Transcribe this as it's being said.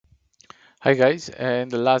Hi guys, in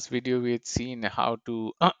the last video we had seen how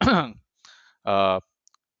to uh,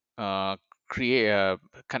 uh, create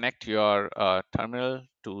connect your terminal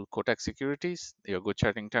to Kotak Securities, your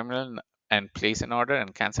GoCharting terminal, and place an order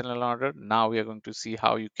and cancel an order. Now we are going to see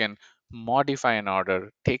how you can modify an order,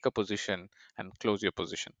 take a position, and close your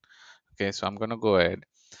position. Okay, so I'm going to go ahead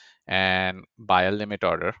and buy a limit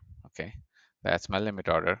order. Okay, that's my limit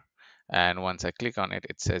order. And once I click on it,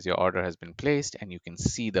 it says your order has been placed, and you can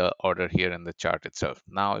see the order here in the chart itself.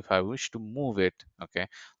 Now, if I wish to move it, okay,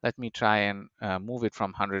 let me try and move it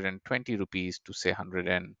from 120 rupees to say 100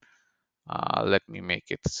 and let me make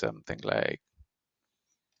it something like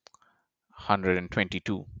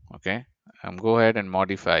 122. Okay, go ahead and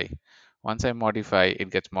modify. Once I modify,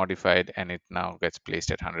 it gets modified and it now gets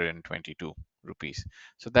placed at 122 rupees.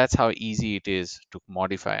 So that's how easy it is to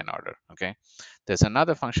modify an order. Okay, there's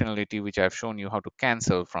another functionality which I've shown you how to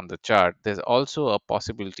cancel from the chart. There's also a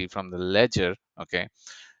possibility from the ledger. Okay,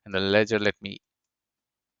 and the ledger, let me,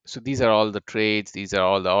 so these are all the trades, these are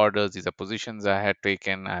all the orders, these are positions I had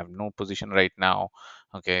taken. I have no position right now.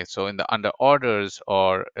 Okay, so in the under orders,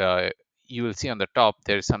 or you will see on the top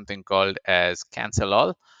there's something called as cancel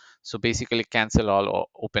all. So basically cancel all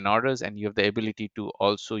open orders, and you have the ability to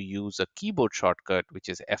also use a keyboard shortcut which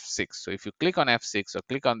is F6. So if you click on F6 or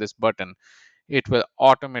click on this button, it will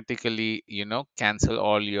automatically cancel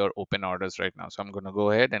all your open orders right now. So I'm going to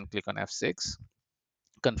go ahead and click on F6,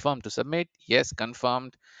 confirm to submit. Yes,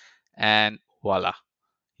 confirmed, and voila,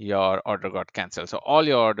 your order got canceled. So all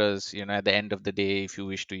your orders, at the end of the day, if you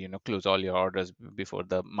wish to close all your orders before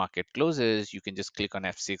the market closes, you can just click on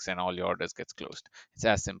F6 and all your orders gets closed. It's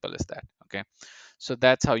as simple as that. Okay, so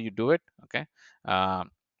that's how you do it. Okay, um,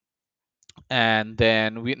 and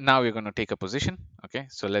then now we're going to take a position. Okay,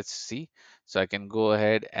 so let's see. So I can go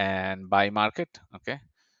ahead and buy market. Okay,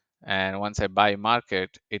 and once I buy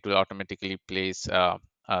market, it will automatically place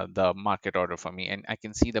the market order for me, and I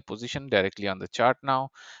can see the position directly on the chart.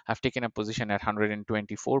 Now I've taken a position at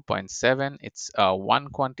 124.7. It's one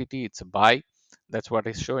quantity, it's a buy. That's what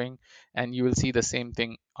it's showing, and you will see the same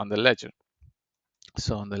thing on the ledger.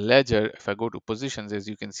 So on the ledger, if I go to positions, as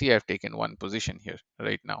you can see, I've taken one position here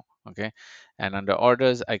right now. Okay, and under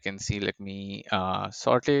orders, I can see, let me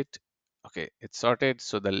sort it. Okay, it's sorted.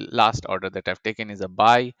 So the last order that I've taken is a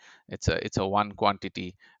buy. It's a one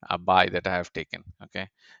quantity buy that I have taken. Okay,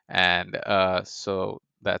 and so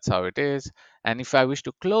that's how it is. And if I wish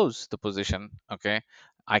to close the position, okay,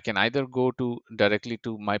 I can either go to directly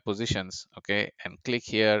to my positions, okay, and click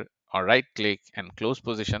here, or right click and close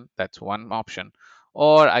position. That's one option.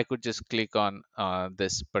 Or I could just click on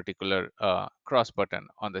this particular cross button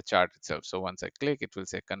on the chart itself. So once I click, it will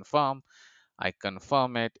say confirm. I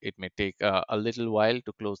confirm it. It may take a little while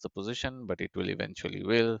to close the position, but it will eventually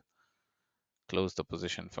will close the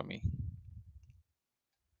position for me.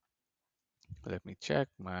 Let me check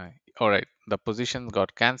my, all right, the position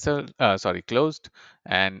got canceled, sorry, closed,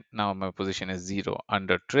 and now my position is 0.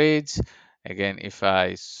 Under trades, again, if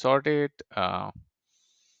I sort it,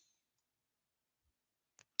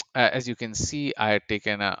 as you can see, I had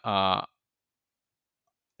taken a,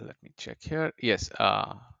 let me check here. Yes,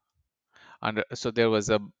 so there was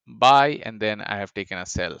a buy, and then I have taken a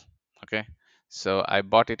sell. Okay, so I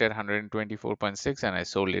bought it at 124.6 and I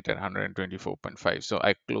sold it at 124.5. So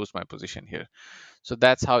I closed my position here. So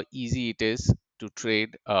that's how easy it is to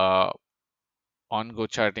trade on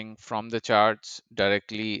GoCharting from the charts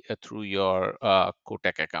directly through your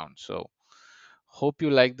Kotak account. So hope you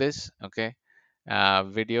like this. Okay,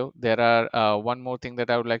 video. There are one more thing that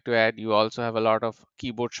I would like to add. You also have a lot of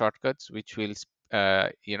keyboard shortcuts which will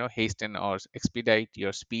hasten or expedite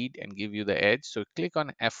your speed and give you the edge. So click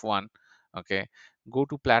on F1. Okay, go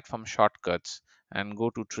to platform shortcuts and go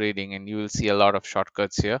to trading, and you will see a lot of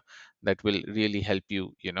shortcuts here that will really help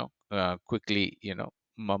you quickly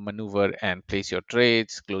maneuver and place your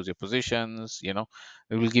trades, close your positions. It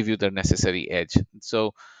will give you the necessary edge.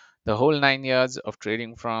 So the whole 9 years of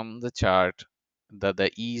trading from the chart,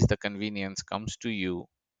 the ease, the convenience comes to you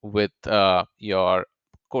with your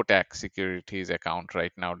Kotak Securities account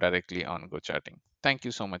right now directly on GoCharting. Thank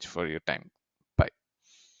you so much for your time.